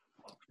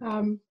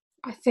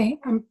 I think,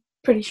 I'm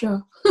pretty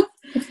sure.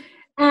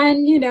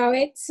 And,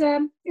 it's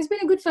been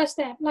a good first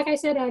step. Like I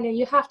said earlier,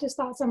 you have to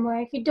start somewhere.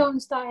 If you don't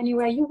start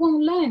anywhere, you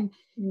won't learn.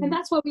 And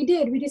that's what we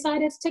did. We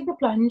decided to take the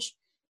plunge,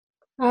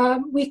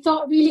 we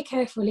thought really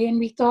carefully and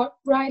we thought,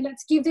 right,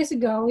 let's give this a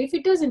go. If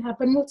it doesn't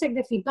happen, we'll take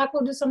the feedback,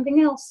 we'll do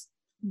something else,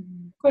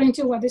 according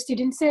to what the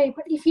students say.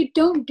 But if you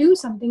don't do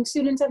something,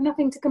 students have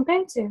nothing to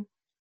compare to.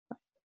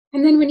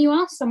 And then when you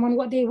ask someone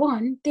what they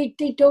want, they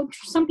don't,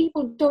 some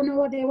people don't know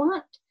what they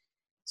want.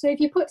 So if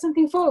you put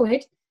something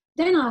forward,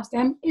 then ask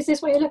them, is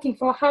this what you're looking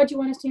for? How do you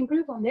want us to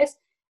improve on this?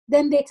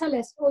 Then they tell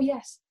us, oh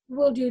yes,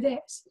 we'll do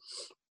this.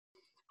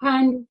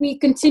 And we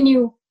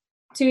continue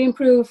to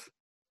improve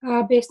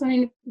based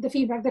on the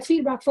feedback. The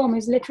feedback form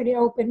is literally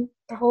open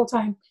the whole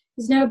time.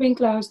 It's never been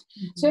closed.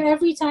 So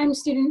every time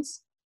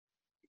students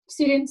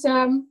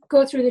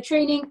go through the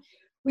training,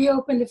 we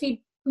open the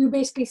feedback. We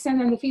basically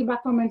send them the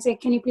feedback form and say,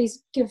 can you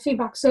please give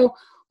feedback? So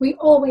we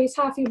always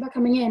have feedback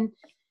coming in.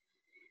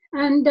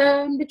 And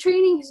the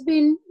training has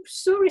been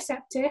so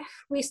receptive.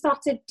 We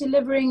started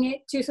delivering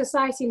it to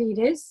society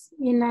leaders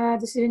in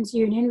the Students'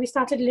 Union. We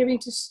started delivering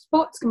to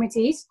sports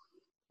committees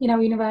in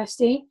our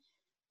university,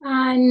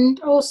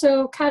 and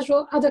also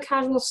other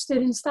casual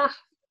student staff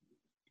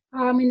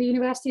in the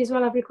university as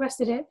well have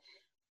requested it.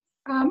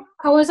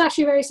 I was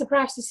actually very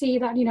surprised to see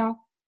that,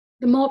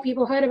 the more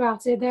people heard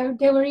about it,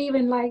 there were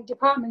even like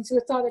departments who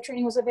thought the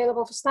training was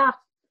available for staff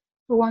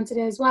who wanted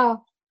it as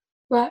well.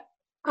 But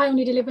I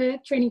only deliver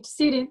training to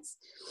students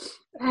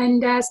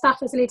and staff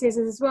facilitators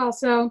as well.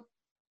 So,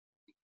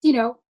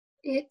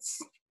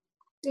 it's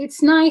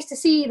nice to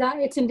see that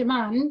it's in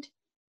demand,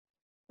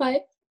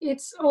 but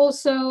it's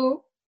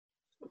also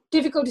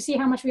difficult to see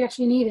how much we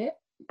actually need it.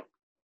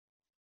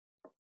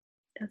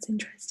 That's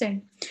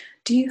interesting.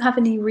 Do you have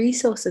any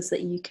resources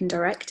that you can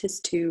direct us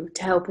to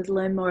help us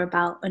learn more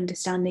about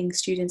understanding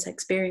students'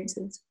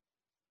 experiences?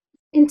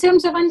 In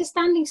terms of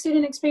understanding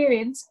student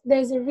experience,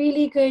 there's a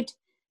really good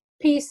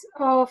piece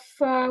of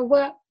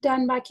work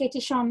done by Katie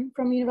Shon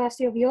from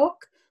University of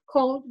York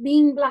called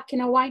Being Black in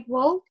a White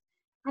World,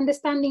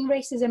 Understanding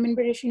Racism in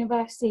British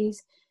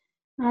Universities.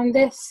 And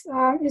this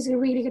is a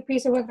really good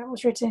piece of work that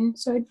was written.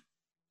 So it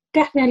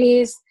definitely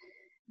is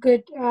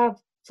good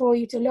for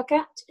you to look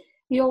at.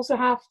 We also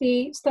have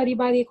the study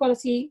by the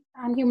Equality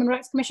and Human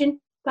Rights Commission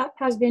that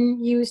has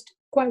been used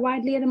quite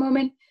widely at the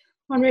moment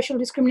on racial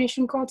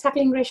discrimination called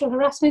Tackling Racial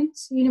Harassment,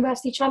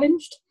 University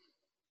Challenged.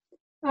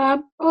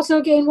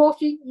 Also get involved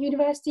with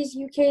Universities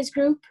UK's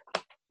group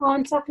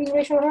on tackling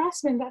racial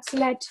harassment that's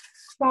led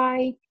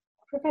by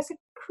Professor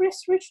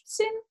Chris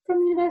Richardson from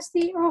the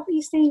University of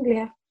East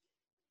Anglia.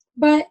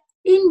 But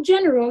in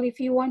general, if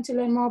you want to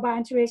learn more about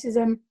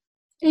anti-racism,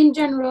 in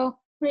general,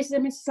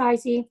 racism in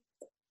society,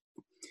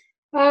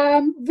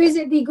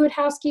 visit the Good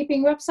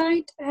Housekeeping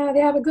website. They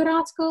have a good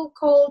article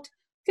called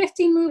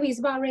 15 Movies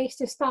About Race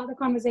to Start the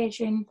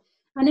Conversation.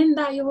 And in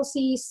that, you will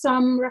see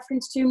some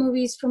reference to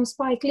movies from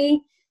Spike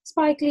Lee.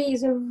 Spike Lee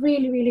is a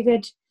really, really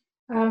good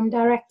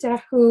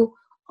director who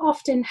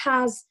often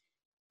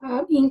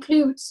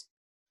includes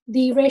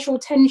the racial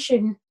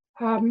tension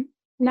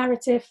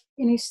narrative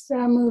in his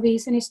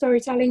movies and his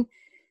storytelling.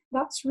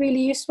 That's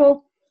really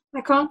useful.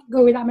 I can't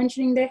go without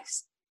mentioning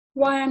this.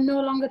 Why I'm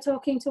no longer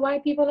talking to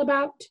white people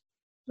about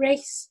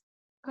race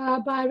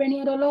by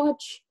Reniero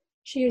Lodge.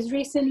 She is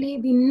recently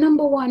the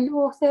 #1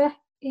 author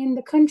in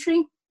the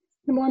country,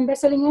 #1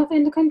 best-selling author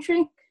in the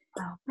country.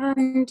 Wow.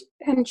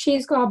 And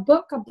she's got a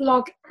book, a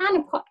blog, and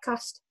a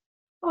podcast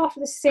of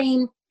the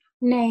same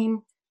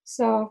name.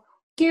 So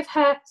give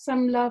her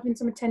some love and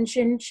some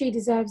attention. She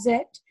deserves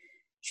it.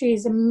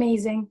 She's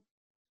amazing.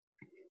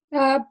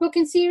 Book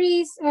and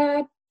series,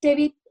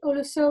 David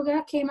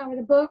Olusoga came out with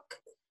a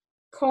book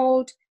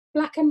called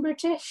Black and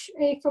British,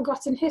 A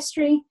Forgotten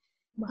History,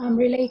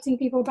 relating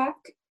people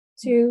back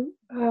to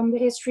the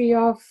history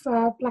of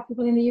Black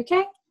people in the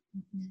UK.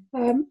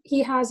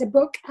 He has a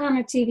book and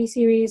a TV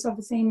series of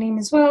the same name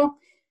as well.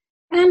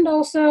 And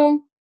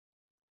also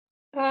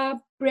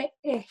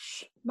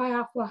British by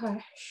Afua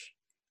Hirsch.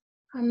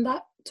 And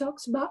that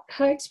talks about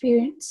her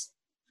experience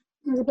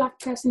as a Black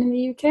person in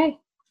the UK.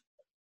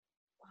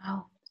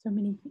 Wow, so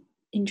many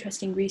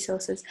interesting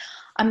resources.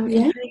 I'm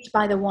intrigued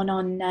by the one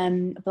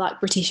on Black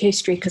British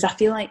history, because I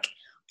feel like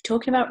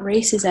talking about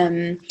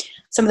racism,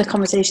 some of the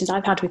conversations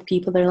I've had with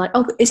people, they're like,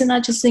 oh, isn't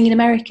that just a thing in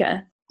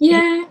America?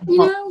 Yeah,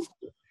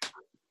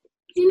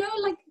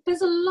 like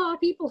there's a lot of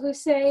people who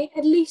say,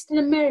 at least in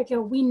America,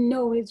 we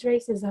know it's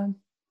racism.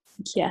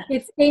 Yeah.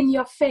 It's in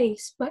your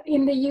face, but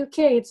in the UK,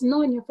 it's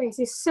not in your face.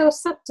 It's so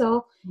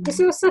subtle. It's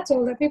so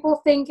subtle that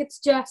people think it's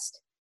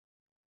just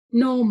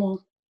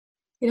normal.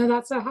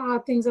 That's how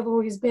things have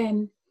always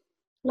been.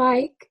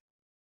 Like,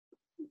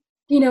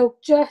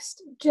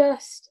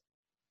 just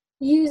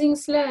using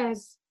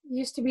slurs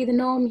used to be the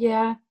norm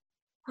here.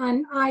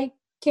 And I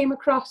came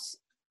across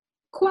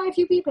quite a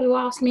few people who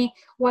asked me,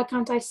 why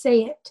can't I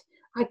say it?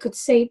 I could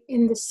say it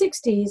in the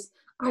 60s.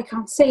 I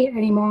can't say it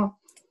anymore.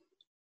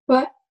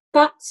 But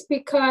that's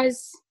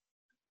because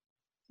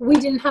we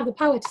didn't have the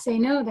power to say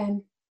no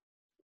then.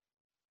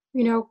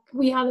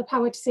 We have the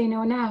power to say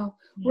no now.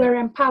 Yeah. We're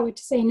empowered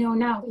to say no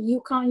now.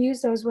 You can't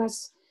use those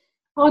words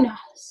on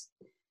us.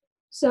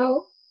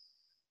 So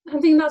I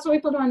think that's what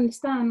people don't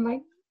understand.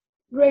 Like,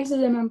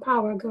 racism and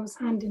power goes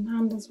hand in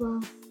hand as well.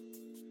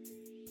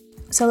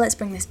 So let's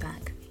bring this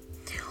back.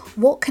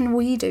 What can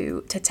we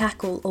do to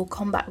tackle or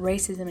combat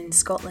racism in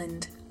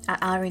Scotland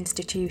at our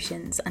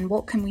institutions, and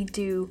what can we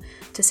do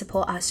to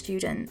support our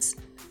students?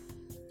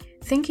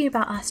 Thinking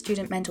about our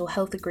student mental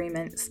health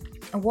agreements,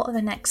 and what are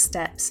the next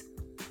steps?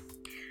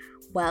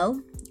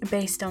 Well,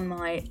 based on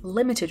my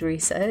limited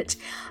research,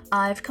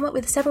 I've come up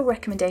with several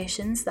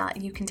recommendations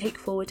that you can take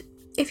forward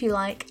if you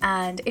like,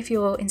 and if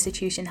your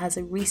institution has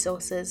the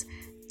resources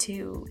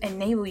to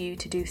enable you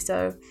to do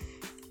so,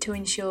 to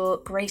ensure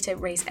greater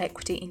race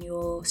equity in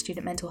your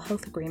student mental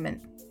health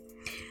agreement.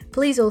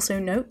 Please also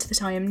note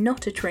that I am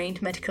not a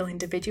trained medical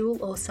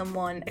individual or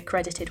someone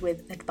accredited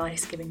with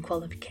advice-giving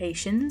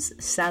qualifications,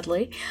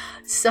 sadly,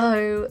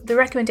 so the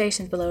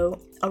recommendations below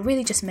are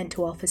really just meant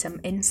to offer some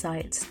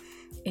insights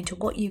into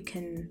what you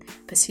can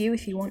pursue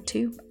if you want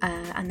to,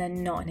 and they're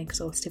not an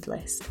exhaustive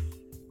list.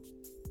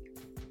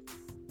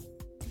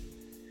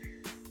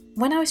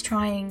 When I was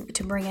trying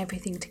to bring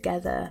everything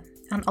together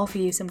and offer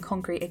you some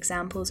concrete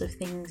examples of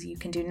things you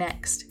can do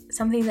next,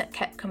 something that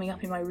kept coming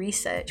up in my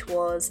research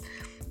was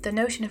the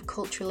notion of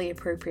culturally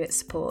appropriate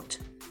support.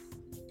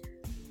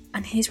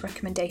 And here's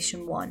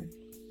recommendation 1.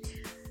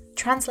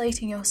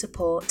 Translating your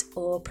support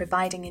or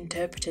providing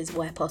interpreters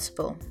where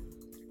possible.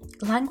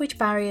 Language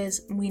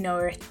barriers, we know,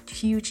 are a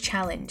huge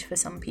challenge for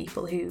some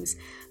people whose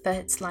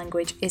first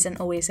language isn't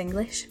always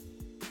English.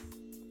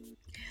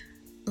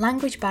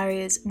 Language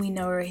barriers, we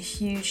know, are a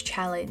huge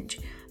challenge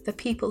for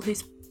people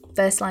whose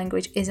first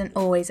language isn't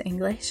always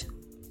English.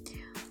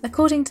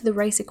 According to the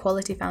Race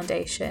Equality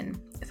Foundation,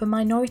 for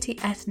minority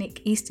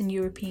ethnic Eastern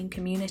European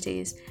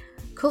communities,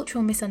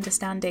 cultural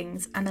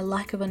misunderstandings and a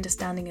lack of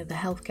understanding of the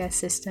healthcare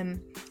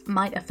system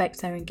might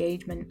affect their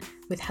engagement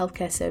with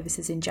healthcare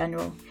services in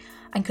general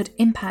and could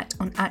impact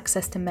on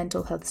access to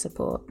mental health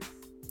support.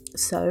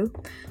 So,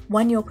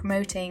 when you're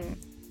promoting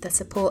the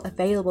support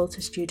available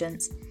to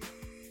students,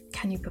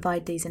 can you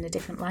provide these in a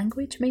different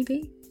language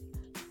maybe?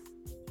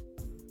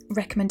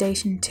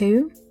 Recommendation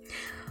 2.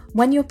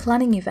 When you're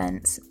planning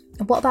events,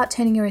 what about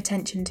turning your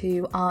attention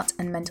to art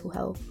and mental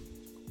health?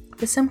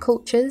 For some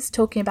cultures,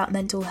 talking about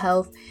mental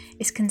health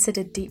is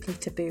considered deeply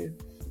taboo,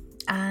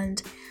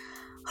 and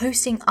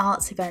hosting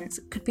arts events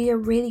could be a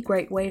really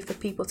great way for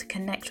people to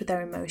connect with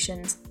their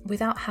emotions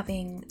without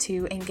having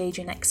to engage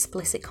in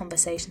explicit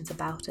conversations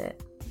about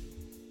it.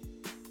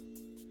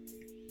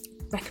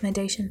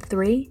 Recommendation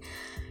 3.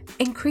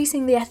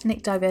 Increasing the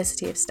ethnic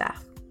diversity of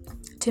staff.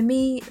 To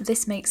me,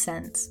 this makes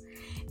sense.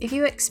 If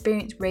you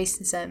experience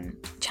racism,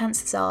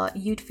 chances are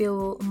you'd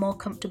feel more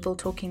comfortable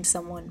talking to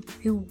someone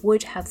who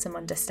would have some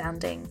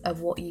understanding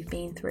of what you've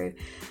been through,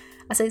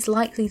 as it's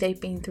likely they've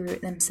been through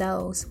it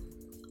themselves,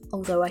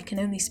 although I can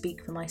only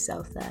speak for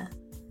myself there.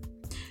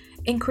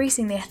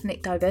 Increasing the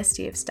ethnic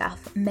diversity of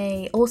staff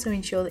may also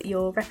ensure that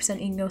you're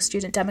representing your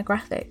student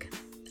demographic.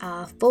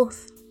 Our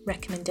 4th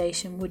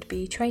recommendation would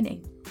be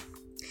training.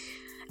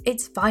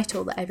 It's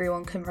vital that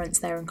everyone confronts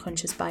their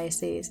unconscious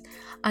biases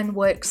and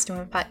works to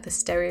impact the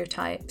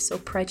stereotypes or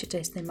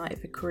prejudice they might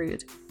have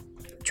accrued.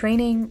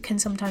 Training can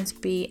sometimes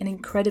be an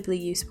incredibly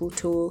useful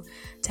tool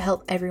to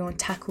help everyone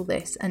tackle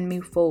this and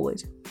move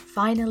forward.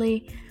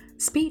 Finally,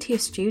 speak to your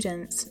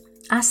students.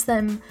 Ask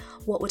them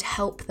what would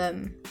help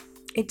them.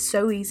 It's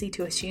so easy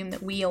to assume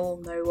that we all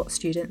know what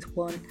students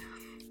want,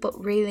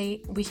 but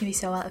really, we can be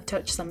so out of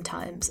touch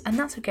sometimes, and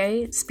that's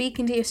okay.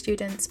 Speaking to your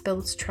students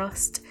builds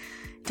trust,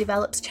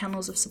 develops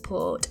channels of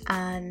support,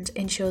 and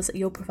ensures that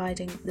you're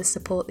providing the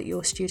support that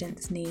your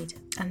students need.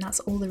 And that's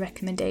all the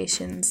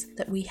recommendations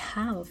that we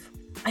have.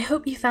 I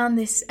hope you found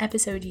this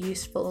episode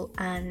useful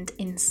and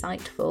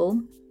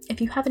insightful.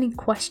 If you have any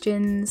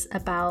questions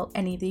about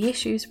any of the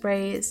issues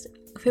raised,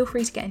 feel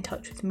free to get in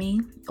touch with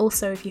me.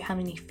 Also, if you have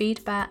any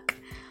feedback,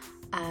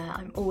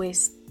 I'm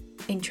always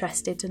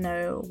interested to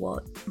know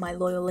what my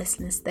loyal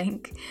listeners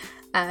think.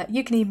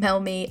 You can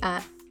email me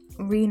at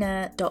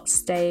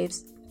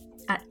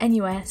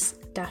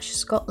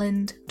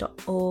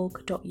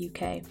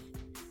rena.staves@nus-scotland.org.uk.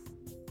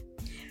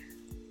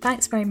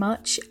 Thanks very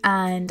much,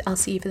 and I'll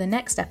see you for the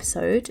next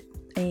episode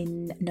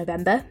in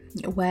November,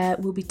 where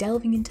we'll be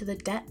delving into the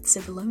depths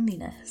of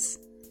loneliness.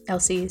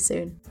 I'll see you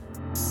soon.